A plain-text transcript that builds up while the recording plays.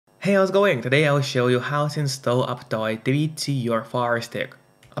Hey, how's it going? Today I'll show you how to install Aptoide TV to your Firestick.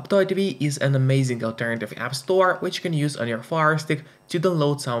 Aptoide TV is an amazing alternative app store which you can use on your Firestick to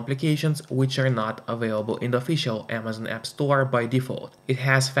download some applications which are not available in the official Amazon App Store by default. It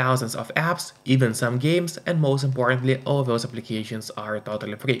has thousands of apps, even some games, and most importantly, all those applications are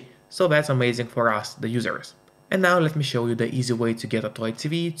totally free. So that's amazing for us, the users. And now let me show you the easy way to get Aptoide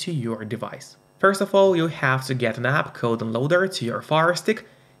TV to your device. First of all, you have to get an app called Downloader to your Firestick.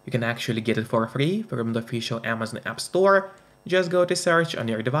 You can actually get it for free from the official Amazon App Store. Just go to search on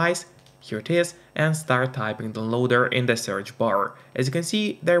your device, here it is, and start typing Downloader in the search bar. As you can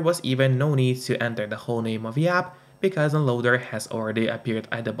see, there was even no need to enter the whole name of the app because Downloader has already appeared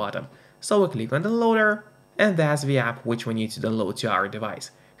at the bottom. So we click on Downloader, and that's the app which we need to download to our device.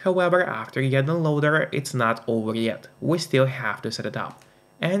 However, after you get Downloader, it's not over yet. We still have to set it up.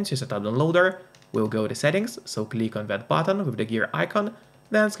 And to set up Downloader, we'll go to Settings, so click on that button with the gear icon.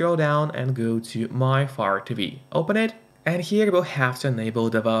 Then scroll down and go to My Fire TV. Open it, and here we'll have to enable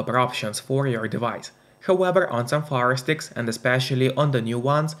developer options for your device. However, on some Fire Sticks, and especially on the new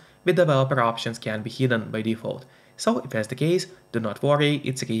ones, the developer options can be hidden by default. So if that's the case, do not worry,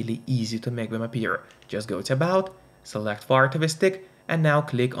 it's really easy to make them appear. Just go to About, select Firestick, and now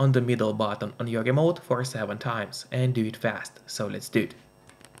click on the middle button on your remote for 7 times, and do it fast. So let's do it.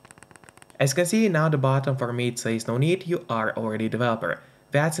 As you can see, now the bottom for me it says no need, you are already a developer.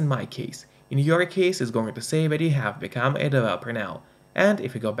 That's in my case. In your case, it's going to say that you have become a developer now. And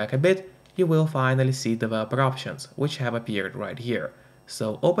if you go back a bit, you will finally see developer options, which have appeared right here.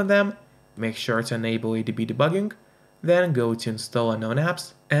 So open them, make sure to enable ADB debugging, then go to install unknown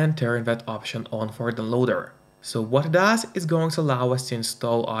apps, and turn that option on for Downloader. So what it does is going to allow us to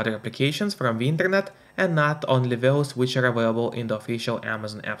install other applications from the internet and not only those which are available in the official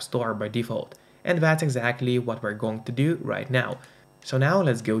Amazon App Store by default. And that's exactly what we're going to do right now. So now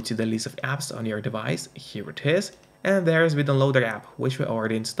let's go to the list of apps on your device, here it is, and there's the Downloader app, which we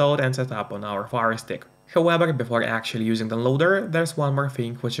already installed and set up on our Firestick. However, before actually using Downloader, there's one more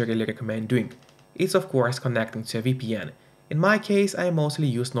thing which I really recommend doing. It's of course connecting to a VPN. In my case, I mostly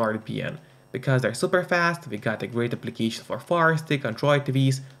use NordVPN, because they're super fast, we got a great application for Firestick, Android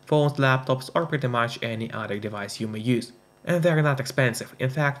TVs, phones, laptops, or pretty much any other device you may use. And they're not expensive,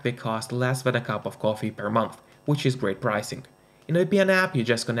 in fact they cost less than a cup of coffee per month, which is great pricing. In a VPN app, you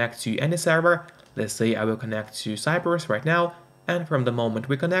just connect to any server. Let's say I will connect to Cyprus right now, and from the moment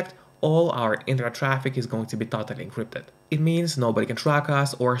we connect, all our internet traffic is going to be totally encrypted. It means nobody can track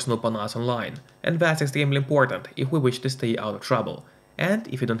us or snoop on us online, and that's extremely important if we wish to stay out of trouble. And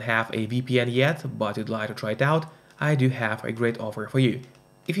if you don't have a VPN yet, but you'd like to try it out, I do have a great offer for you.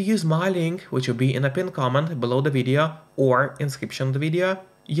 If you use my link, which will be in a pinned comment below the video or inscription of the video,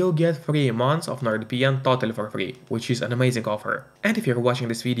 you'll get 3 months of NordVPN totally for free, which is an amazing offer. And if you're watching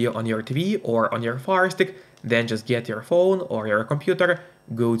this video on your TV or on your Firestick, then just get your phone or your computer,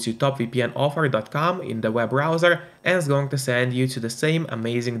 go to topvpnoffer.com in the web browser, and it's going to send you to the same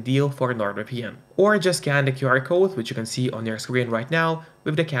amazing deal for NordVPN. Or just scan the QR code, which you can see on your screen right now,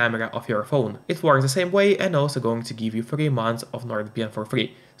 with the camera of your phone. It works the same way and also going to give you 3 months of NordVPN for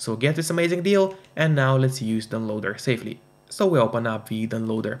free. So get this amazing deal, and now let's use Downloader safely. So we open up the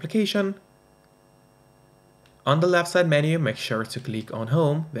Downloader application. On the left side menu, make sure to click on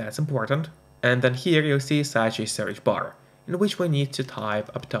Home, that's important. And then here you'll see such a search bar, in which we need to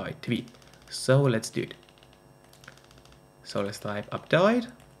type Aptoide TV. So let's do it. So let's type Aptoide,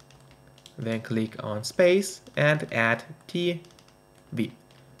 then click on space and add TV.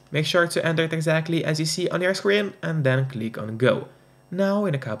 Make sure to enter it exactly as you see on your screen and then click on Go. Now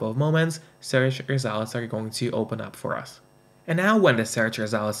in a couple of moments, search results are going to open up for us. And now when the search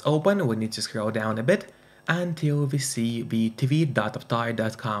results open, we need to scroll down a bit until we see the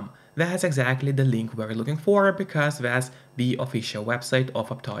tv.aptoide.com. That's exactly the link we're looking for because that's the official website of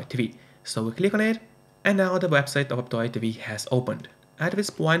Aptoide TV. So we click on it, and now the website of Aptoide TV has opened. At this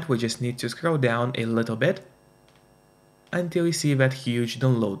point, we just need to scroll down a little bit until we see that huge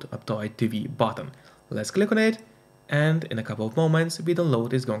download Aptoide TV button. Let's click on it, and in a couple of moments, the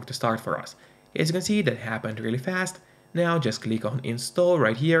download is going to start for us. As you can see, that happened really fast. Now just click on Install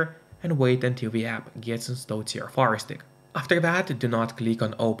right here and wait until the app gets installed to your Firestick. After that, do not click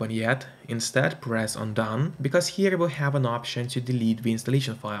on Open yet, instead press on Done, because here we'll have an option to delete the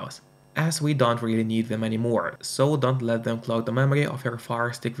installation files, as we don't really need them anymore, so don't let them clog the memory of your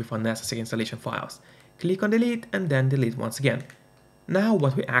Firestick with unnecessary installation files. Click on Delete and then delete once again. Now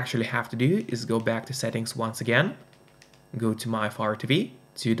what we actually have to do is go back to Settings once again, go to My Fire TV,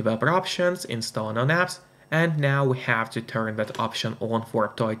 to Developer Options, Install Unknown Apps, and now we have to turn that option on for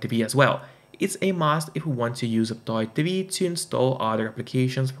Aptoide TV as well. It's a must if we want to use Aptoide TV to install other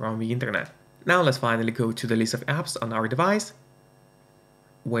applications from the internet. Now let's finally go to the list of apps on our device.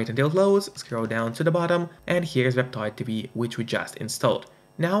 Wait until it loads, scroll down to the bottom, and here's the Aptoide TV which we just installed.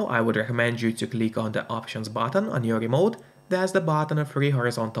 Now I would recommend you to click on the Options button on your remote. That's the button of 3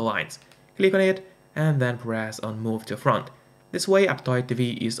 horizontal lines. Click on it and then press on Move to Front. This way Aptoide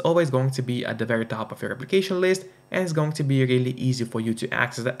TV is always going to be at the very top of your application list, and it's going to be really easy for you to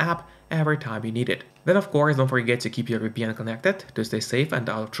access the app every time you need it. Then of course don't forget to keep your VPN connected to stay safe and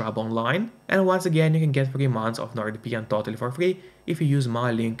out of trouble online. And once again, you can get 3 months of NordVPN totally for free if you use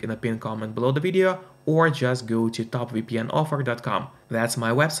my link in the pinned comment below the video, or just go to topvpnoffer.com. That's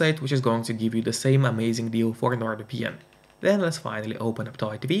my website, which is going to give you the same amazing deal for NordVPN. Then let's finally open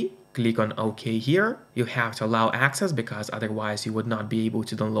Aptoide TV. Click on OK here. You have to allow access because otherwise you would not be able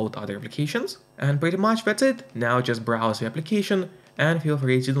to download other applications. And pretty much that's it. Now just browse the application and feel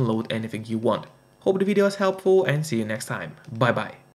free to download anything you want. Hope the video is helpful and see you next time. Bye bye.